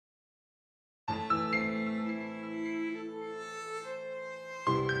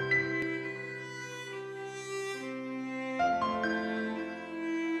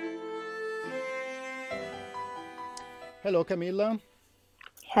Hello, Camilla.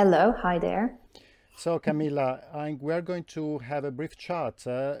 Hello, hi there. So, Camilla, we are going to have a brief chat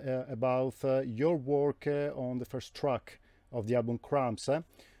about your work on the first track of the album Crumbs,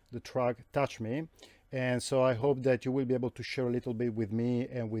 the track Touch Me. And so I hope that you will be able to share a little bit with me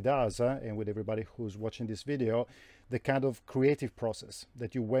and with us and with everybody who's watching this video, the kind of creative process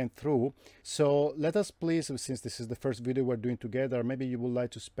that you went through. So let us please, since this is the first video we're doing together, maybe you would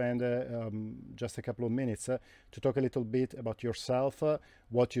like to spend just a couple of minutes to talk a little bit about yourself,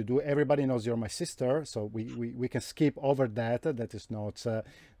 what you do. Everybody knows you're my sister, so we can skip over that. That is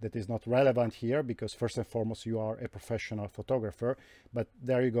not relevant here because first and foremost you are a professional photographer. But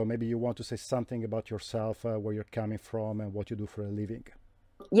there you go. Maybe you want to say something about yourself, where you're coming from, and what you do for a living.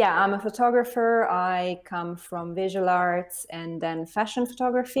 Yeah, I'm a photographer. I come from visual arts and then fashion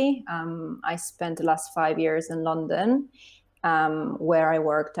photography. I spent the last 5 years in London, where I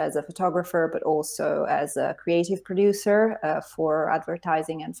worked as a photographer, but also as a creative producer for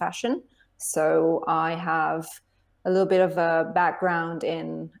advertising and fashion. So I have a little bit of a background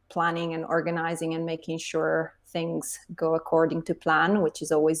in planning and organizing and making sure things go according to plan, which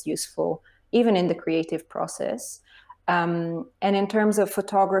is always useful, even in the creative process. And in terms of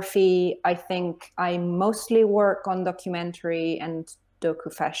photography, I think I mostly work on documentary and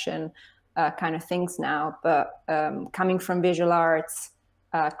docu-fashion kind of things now. But coming from visual arts,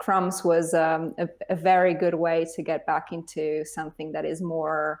 Crumbs was a very good way to get back into something that is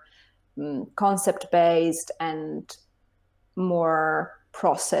more concept-based and more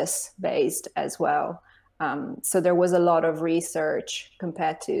process-based as well. So there was a lot of research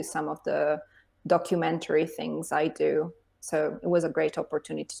compared to some of the documentary things I do. So it was a great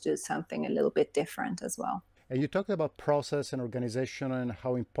opportunity to do something a little bit different as well. And you talked about process and organization and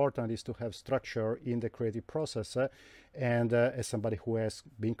how important it is to have structure in the creative process. And as somebody who has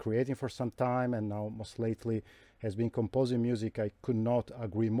been creating for some time and now most lately has been composing music, I could not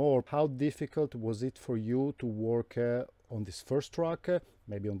agree more. How difficult was it for you to work on this first track,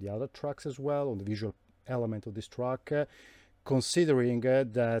 maybe on the other tracks as well, on the visual element of this track? Considering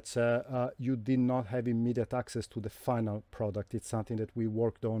that you did not have immediate access to the final product. It's something that we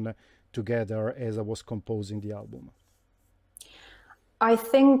worked on together as I was composing the album. I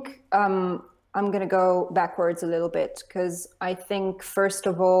think I'm going to go backwards a little bit because I think, first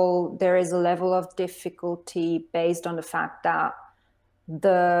of all, there is a level of difficulty based on the fact that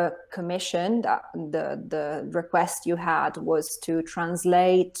the commission, the request you had was to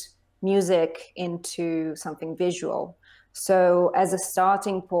translate music into something visual. So as a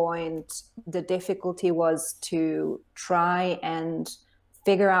starting point, the difficulty was to try and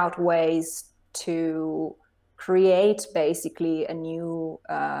figure out ways to create basically a new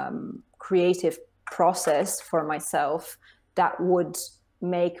creative process for myself that would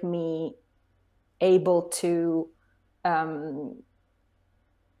make me able to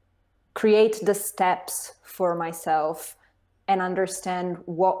create the steps for myself and understand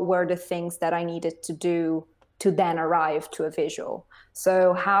what were the things that I needed to do to then arrive to a visual.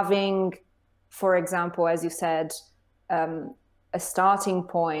 So having, for example, as you said, a starting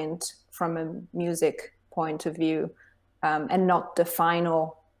point from a music point of view and not the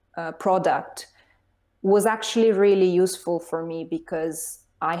final product was actually really useful for me because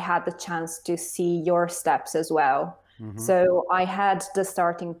I had the chance to see your steps as well. So I had the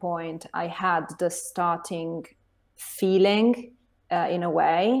starting point, I had the starting feeling in a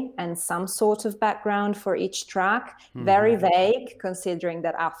way, and some sort of background for each track. Very vague, considering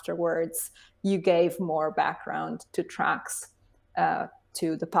that afterwards you gave more background to tracks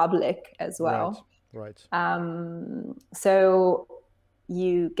to the public as well. Right. So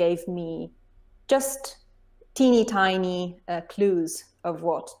you gave me just teeny tiny clues of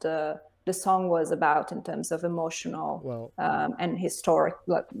what the song was about in terms of emotional and historic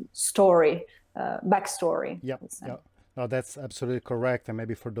story, backstory. Yeah. No, that's absolutely correct. And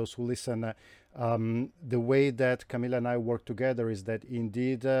maybe for those who listen, the way that Camilla and I work together is that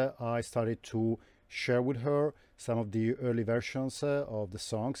indeed I started to share with her some of the early versions of the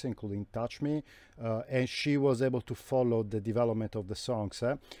songs, including Touch Me, and she was able to follow the development of the songs.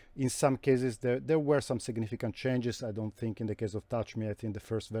 In some cases, there were some significant changes. I don't think in the case of Touch Me, I think the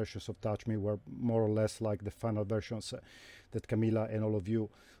first versions of Touch Me were more or less like the final versions that Camilla and all of you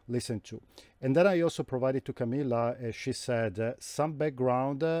listened to. And then I also provided to Camilla, as she said, some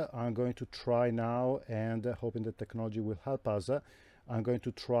background. I'm going to try now, and hoping that technology will help us. I'm going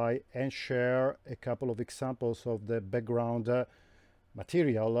to try and share a couple of examples of the background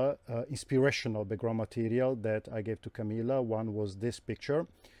material, inspirational background material that I gave to Camilla. One was this picture.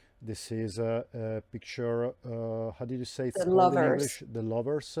 This is a picture, how did you say it's The called in Lovers. English? The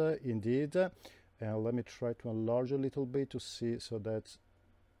Lovers, indeed. And let me try to enlarge a little bit to see, so that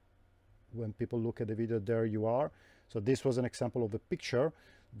when people look at the video, there you are. So this was an example of a picture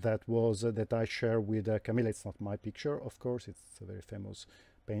that was that I share with Camilla. It's not my picture, of course, it's a very famous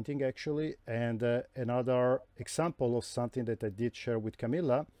painting actually. And another example of something that I did share with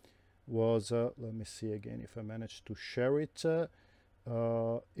Camilla was, let me see again if I managed to share it.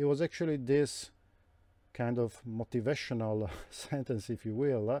 It was actually this kind of motivational sentence, if you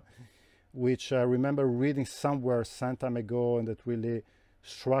will, which I remember reading somewhere some time ago, and that really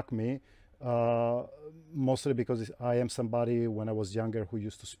struck me, mostly because I am somebody when I was younger who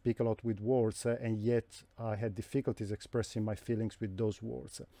used to speak a lot with words, and yet I had difficulties expressing my feelings with those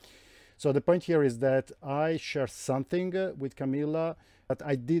words. So the point here is that I share something with Camilla, but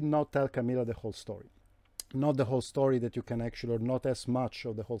I did not tell Camilla the whole story. Not the whole story that you can actually, or not as much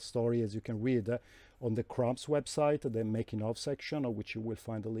of the whole story as you can read on the Crumbs website, the making of section, of which you will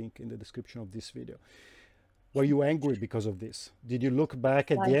find a link in the description of this video. Were you angry because of this? Did you look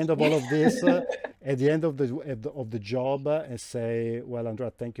back at the end of all of this, at the end of the job, and say, well,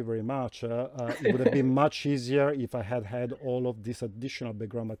 Andrea, thank you very much. It would have been much easier if I had had all of this additional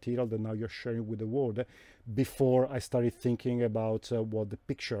background material that now you're sharing with the world before I started thinking about what the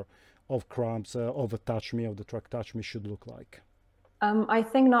picture of Crumbs, of Touch Me, of the track Touch Me should look like? I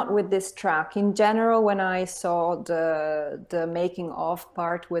think not with this track. In general, when I saw the making of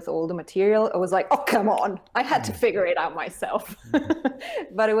part with all the material, I was like, oh, come on. I had to figure it out myself.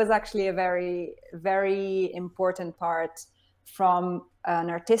 But it was actually a very, very important part from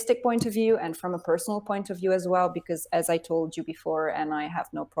an artistic point of view and from a personal point of view as well, because as I told you before, and I have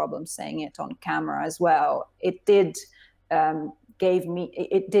no problem saying it on camera as well, it did give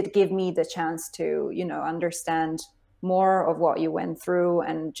me the chance to, you know, understand more of what you went through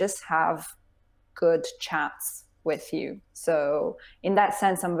and just have good chats with you. So in that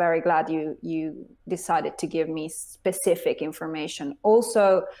sense, I'm very glad you decided to give me specific information.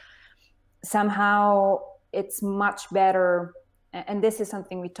 Also, somehow it's much better, and this is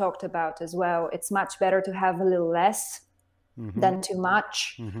something we talked about as well, it's much better to have a little less than too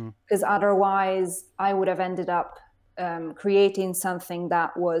much, because otherwise I would have ended up creating something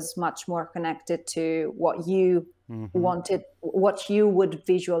that was much more connected to what you wanted, what you would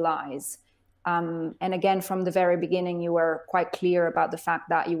visualize. And again, from the very beginning, you were quite clear about the fact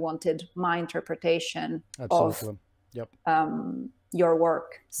that you wanted my interpretation of your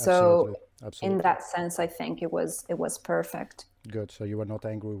work. So in that sense, I think it was perfect. Good. So you were not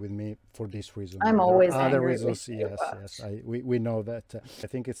angry with me for this reason. I'm always angry. Other reasons, yes. We know that. I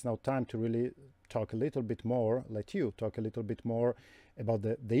think it's now time to really talk a little bit more, let you talk a little bit more about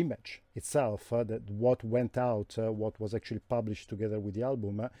the image itself, that what went out, what was actually published together with the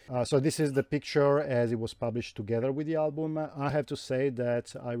album. So this is the picture as it was published together with the album. I have to say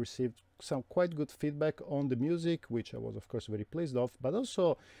that I received some quite good feedback on the music, which I was of course very pleased of, but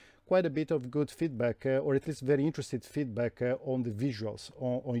also quite a bit of good feedback, or at least very interested feedback on the visuals,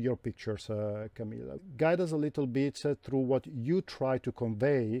 on your pictures, Camilla. Guide us a little bit through what you try to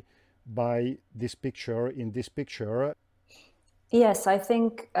convey by this picture, in this picture. Yes, I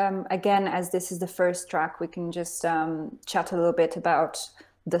think, again, as this is the first track, we can just chat a little bit about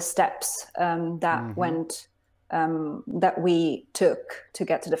the steps that that we took to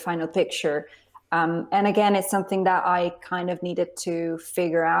get to the final picture. And again, it's something that I kind of needed to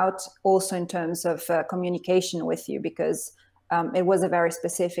figure out also in terms of communication with you, because it was a very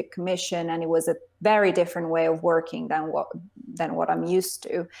specific commission and it was a very different way of working than what I'm used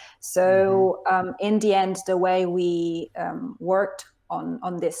to. So in the end, the way we worked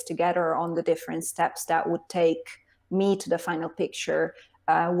on this together, on the different steps that would take me to the final picture,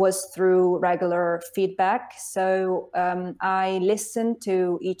 was through regular feedback. So I listened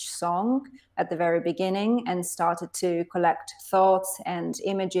to each song at the very beginning and started to collect thoughts and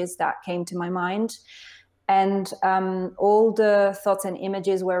images that came to my mind. And all the thoughts and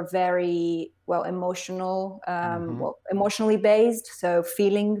images were very emotional, emotionally based, so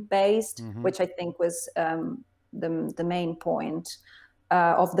feeling based, which I think was the main point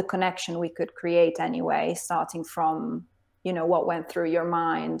of the connection we could create anyway, starting from, you know, what went through your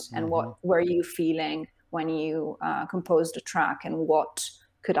mind and what were you feeling when you composed a track, and what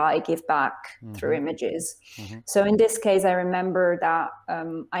could I give back through images. So in this case, I remember that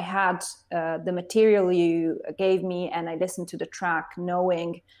I had the material you gave me, and I listened to the track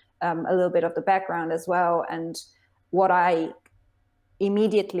knowing a little bit of the background as well. And what I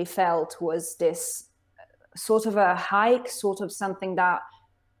immediately felt was this sort of a hike, sort of something that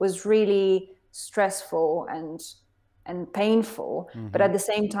was really stressful and painful. But at the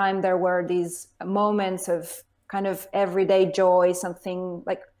same time, there were these moments of kind of everyday joy, something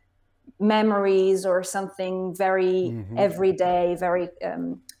like memories or something very everyday, very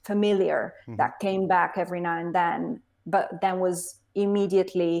familiar that came back every now and then, but then was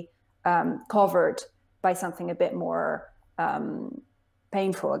immediately covered by something a bit more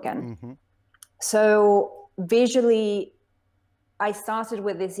painful again. So visually, I started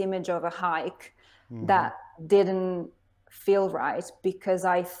with this image of a hike that didn't feel right, because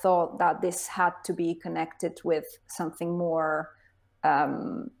I thought that this had to be connected with something more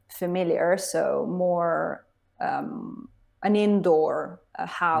familiar, so more an indoor, a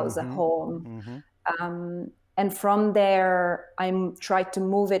house, a home. And from there, I tried to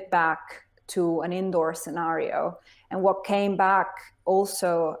move it back to an indoor scenario. And what came back,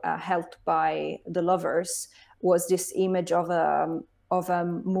 also helped by the lovers, was this image of a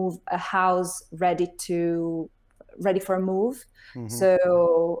house ready for a move.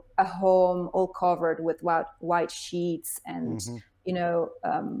 So a home all covered with white sheets and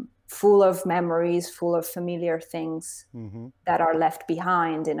full of memories, full of familiar things that are left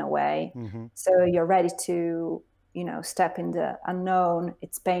behind in a way. So you're ready to step in the unknown.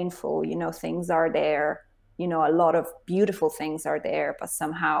 It's painful, things are there, a lot of beautiful things are there, but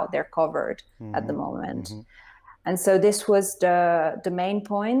somehow they're covered at the moment. And so this was the main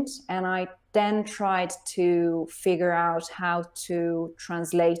point. And I then tried to figure out how to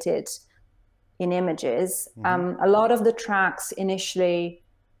translate it in images. A lot of the tracks initially,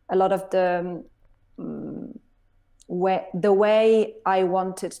 a lot of the way I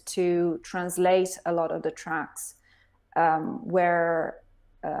wanted to translate a lot of the tracks were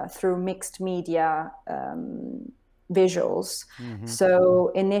through mixed media visuals.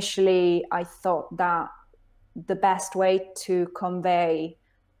 So initially I thought that the best way to convey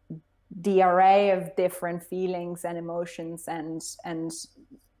the array of different feelings and emotions and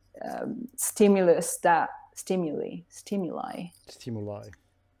stimuli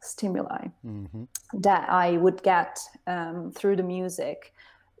that I would get through the music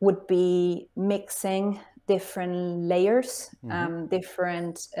would be mixing different layers,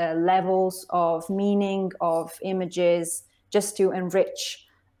 different levels of meaning, of images, just to enrich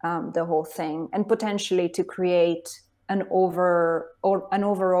the whole thing, and potentially to create an overall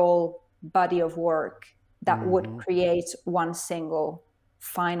body of work that would create one single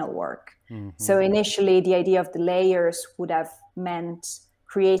final work. So initially the idea of the layers would have meant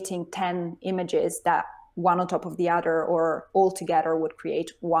creating 10 images that one on top of the other or all together would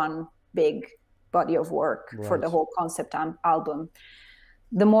create one big body of work for the whole concept album.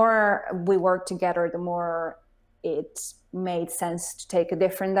 The more we worked together, the more it made sense to take a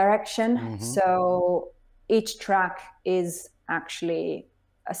different direction. So each track is actually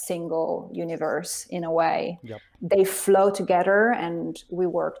a single universe in a way. They flow together, and we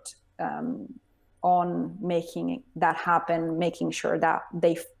worked on making that happen, making sure that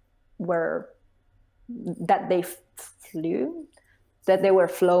they were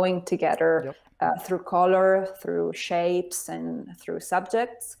flowing together through color, through shapes, and through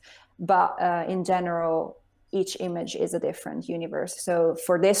subjects. But in general, each image is a different universe. So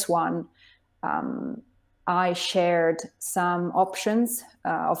for this one, I shared some options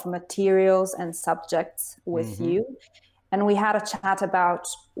of materials and subjects with you. And we had a chat about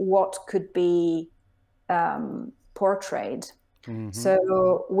what could be portrayed.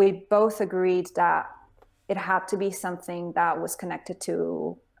 So we both agreed that it had to be something that was connected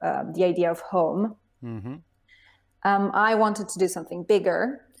to the idea of home. I wanted to do something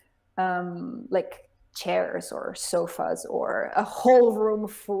bigger, like chairs or sofas or a whole room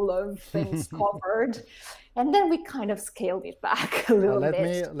full of things covered. And then we kind of scaled it back a little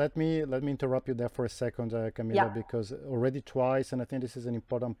bit. Let me interrupt you there for a second, Camilla, because already twice, and I think this is an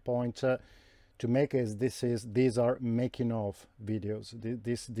important point to make, is these are making of videos.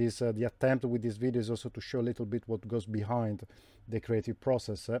 The attempt with this video is also to show a little bit what goes behind the creative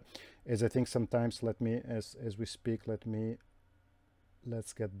process. As I think sometimes, as we speak,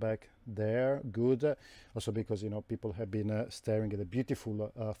 let's get back there. Good. Also because people have been staring at a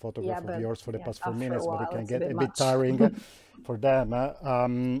beautiful photograph of yours for the past 4 minutes, but it can get a bit tiring for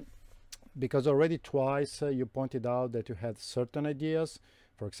them. Because already twice you pointed out that you had certain ideas,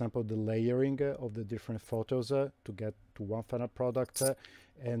 for example the layering of the different photos to get to one final product,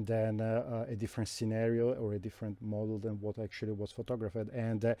 and then a different scenario or a different model than what actually was photographed.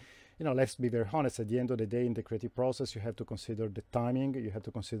 And let's be very honest, at the end of the day in the creative process you have to consider the timing, you have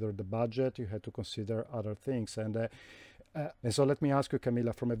to consider the budget, you have to consider other things. And so let me ask you,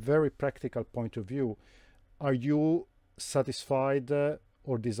 Camilla, from a very practical point of view, are you satisfied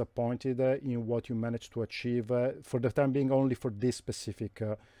or disappointed in what you managed to achieve for the time being, only for this specific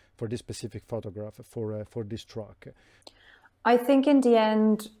photograph, for this track? I think in the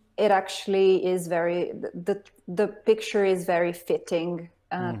end it actually is very, the picture is very fitting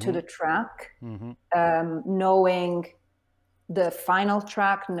to the track. Knowing the final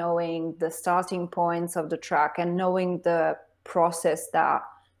track, knowing the starting points of the track, and knowing the process that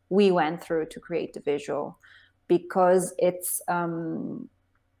we went through to create the visual, because it's a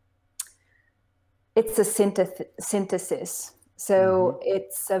synthesis. So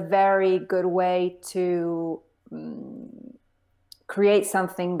it's a very good way to create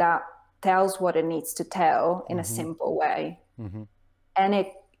something that tells what it needs to tell in a simple way. And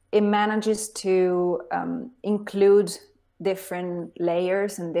it manages to include different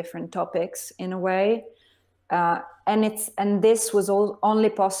layers and different topics in a way. And this was only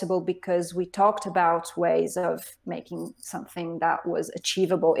possible because we talked about ways of making something that was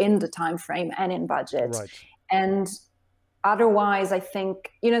achievable in the time frame and in budget. Right. And otherwise, I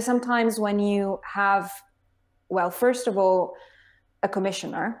think, sometimes when you have, well, first of all, a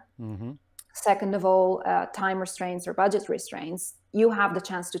commissioner, second of all, time restraints or budget restraints, you have the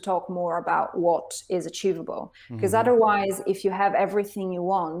chance to talk more about what is achievable. Because otherwise, if you have everything you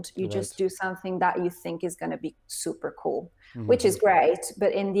want, you just do something that you think is going to be super cool, which is great,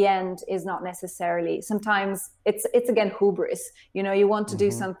 but in the end is not necessarily. Sometimes it's again hubris. You want to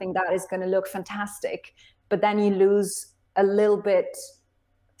do something that is going to look fantastic, but then you lose a little bit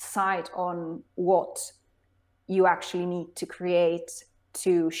sight on what you actually need to create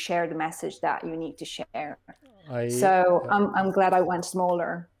to share the message that you need to share. I'm glad I went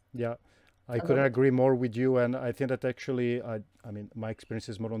smaller. Yeah, I couldn't agree more with you. And I think that actually, I mean, my experience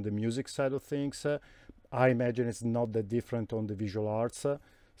is more on the music side of things. I imagine it's not that different on the visual arts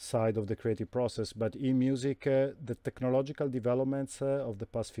side of the creative process. But in music, the technological developments of the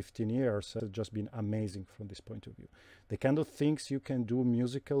past 15 years have just been amazing from this point of view. The kind of things you can do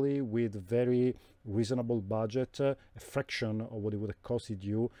musically with very reasonable budget, a fraction of what it would have costed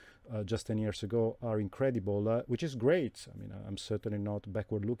you just 10 years ago, are incredible, which is great. I mean, I'm certainly not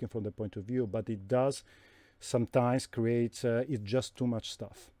backward looking from the point of view, but it does sometimes create, it's just too much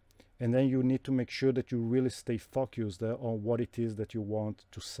stuff. And then you need to make sure that you really stay focused on what it is that you want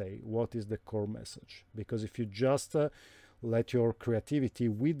to say, what is the core message. Because if you just let your creativity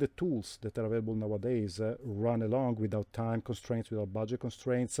with the tools that are available nowadays run along without time constraints, without budget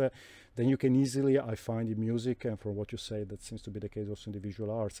constraints, then you can easily, I find in music, and from what you say, that seems to be the case also in the visual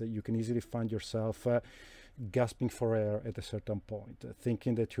arts, you can easily find yourself gasping for air at a certain point,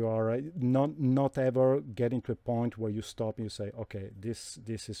 thinking that you are not ever getting to a point where you stop and you say, okay, this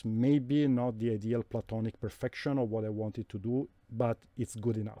is maybe not the ideal platonic perfection of what I wanted to do, but it's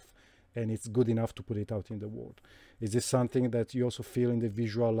good enough. And it's good enough to put it out in the world. Is this something that you also feel in the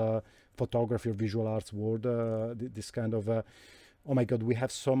visual photography or visual arts world? This kind of, oh my God, we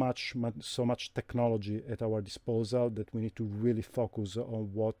have so much technology at our disposal that we need to really focus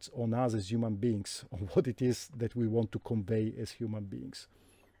on us as human beings, on what it is that we want to convey as human beings.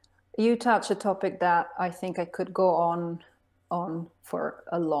 You touch a topic that I think I could go on for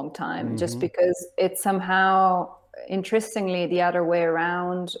a long time, just because it's somehow, interestingly, the other way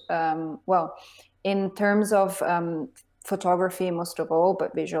around. Well, in terms of photography, most of all,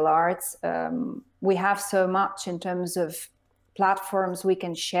 but visual arts, we have so much in terms of platforms we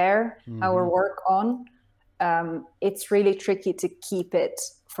can share our work on. It's really tricky to keep it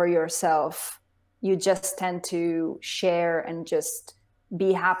for yourself. You just tend to share and just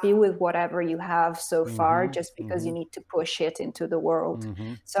be happy with whatever you have so far, just because you need to push it into the world.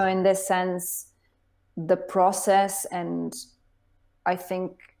 So in this sense, the process, and I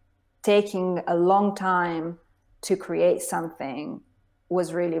think taking a long time to create something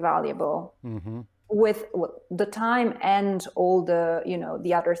was really valuable. With the time and all the,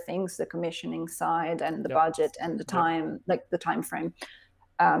 the other things, the commissioning side and the budget and the time, like the time frame.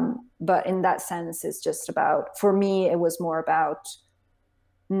 But in that sense, it's just about, for me, it was more about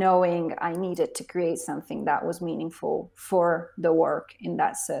knowing I needed to create something that was meaningful for the work in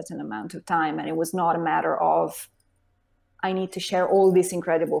that certain amount of time. And it was not a matter of, I need to share all these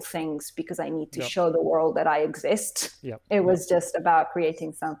incredible things because I need to show the world that I exist. It was just about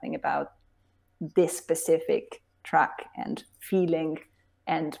creating something about this specific track and feeling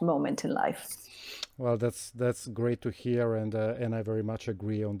and moment in life. Well, that's great to hear, and I very much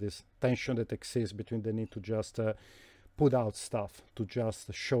agree on this tension that exists between the need to just put out stuff, to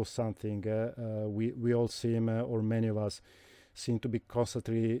just show something. We all seem, or many of us, seem to be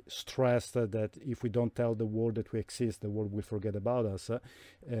constantly stressed that if we don't tell the world that we exist, the world will forget about us.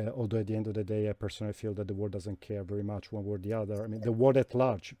 Although at the end of the day, I personally feel that the world doesn't care very much one way or the other. I mean, the world at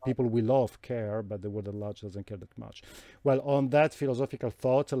large, people we love care, but the world at large doesn't care that much. Well, on that philosophical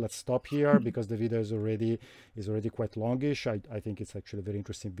thought, let's stop here because the video is already quite longish. I think it's actually a very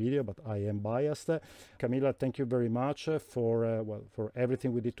interesting video, but I am biased. Camilla, thank you very much for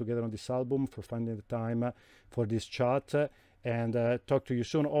everything we did together on this album, for finding the time for this chat, and talk to you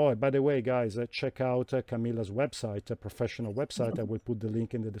soon. Oh, by the way, guys, check out Camilla's website, a professional website. I will put the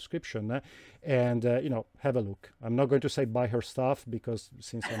link in the description, and have a look. I'm not going to say buy her stuff because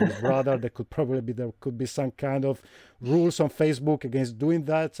since I'm his brother, there could be some kind of rules on Facebook against doing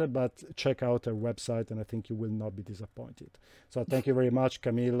that. But check out her website, and I think you will not be disappointed. So thank you very much,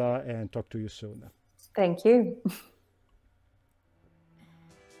 Camilla, and talk to you soon. Thank you.